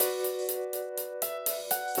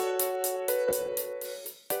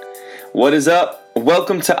What is up?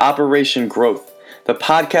 Welcome to Operation Growth, the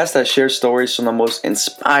podcast that shares stories from the most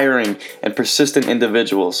inspiring and persistent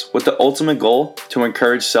individuals with the ultimate goal to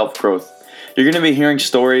encourage self-growth. You're going to be hearing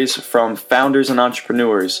stories from founders and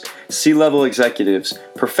entrepreneurs, C-level executives,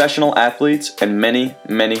 professional athletes, and many,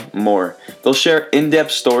 many more. They'll share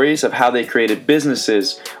in-depth stories of how they created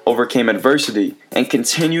businesses, overcame adversity, and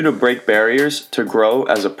continue to break barriers to grow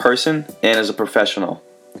as a person and as a professional.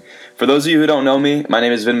 For those of you who don't know me, my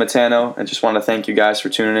name is Vin Matano, and just want to thank you guys for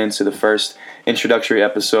tuning in to the first introductory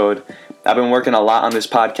episode. I've been working a lot on this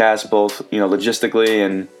podcast, both logistically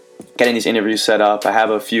and getting these interviews set up. I have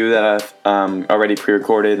a few that I've already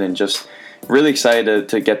pre-recorded, and just really excited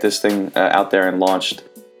to get this thing out there and launched.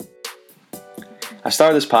 I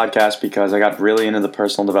started this podcast because I got really into the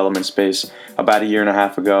personal development space about a year and a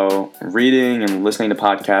half ago, reading and listening to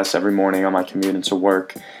podcasts every morning on my commute into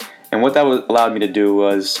work. And what that allowed me to do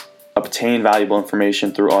was obtain valuable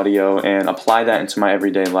information through audio and apply that into my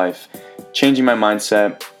everyday life, changing my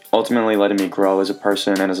mindset, ultimately letting me grow as a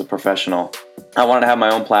person and as a professional. I wanted to have my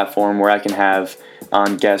own platform where I can have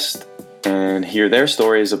on guests and hear their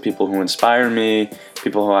stories of people who inspire me,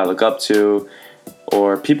 people who I look up to,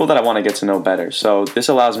 or people that I want to get to know better. So this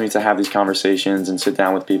allows me to have these conversations and sit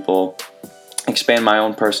down with people, expand my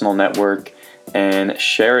own personal network, and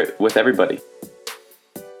share it with everybody.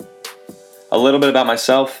 A little bit about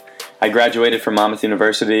myself. I graduated from Monmouth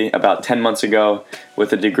University about 10 months ago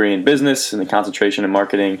with a degree in business and a concentration in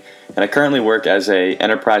marketing, and I currently work as an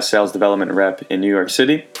enterprise sales development rep in New York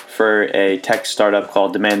City for a tech startup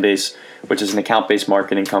called Demandbase, which is an account-based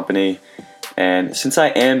marketing company. And since I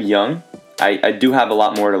am young, I do have a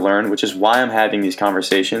lot more to learn, which is why I'm having these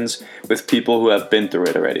conversations with people who have been through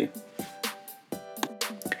it already.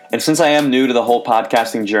 And since I am new to the whole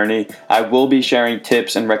podcasting journey, I will be sharing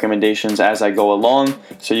tips and recommendations as I go along,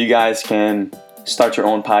 so you guys can start your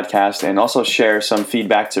own podcast and also share some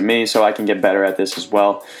feedback to me so I can get better at this as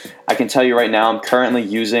well. I can tell you right now, I'm currently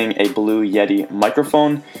using a Blue Yeti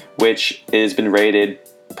microphone, which has been rated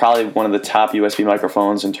probably one of the top USB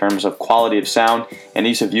microphones in terms of quality of sound and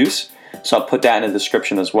ease of use. So I'll put that in the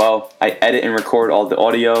description as well. I edit and record all the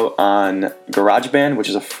audio on GarageBand, which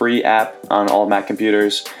is a free app on all Mac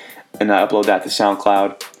computers, and I upload that to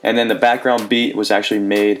SoundCloud. And then the background beat was actually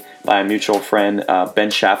made by a mutual friend,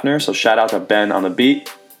 Ben Schaffner. So shout out to Ben on the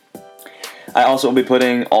beat. I also will be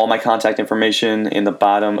putting all my contact information in the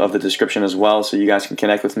bottom of the description as well, so you guys can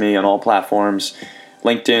connect with me on all platforms.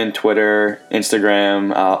 LinkedIn, Twitter,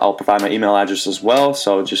 Instagram. I'll provide my email address as well,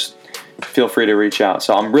 so just feel free to reach out.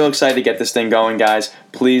 So I'm real excited to get this thing going, guys.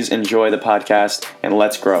 Please enjoy the podcast, and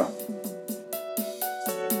let's grow.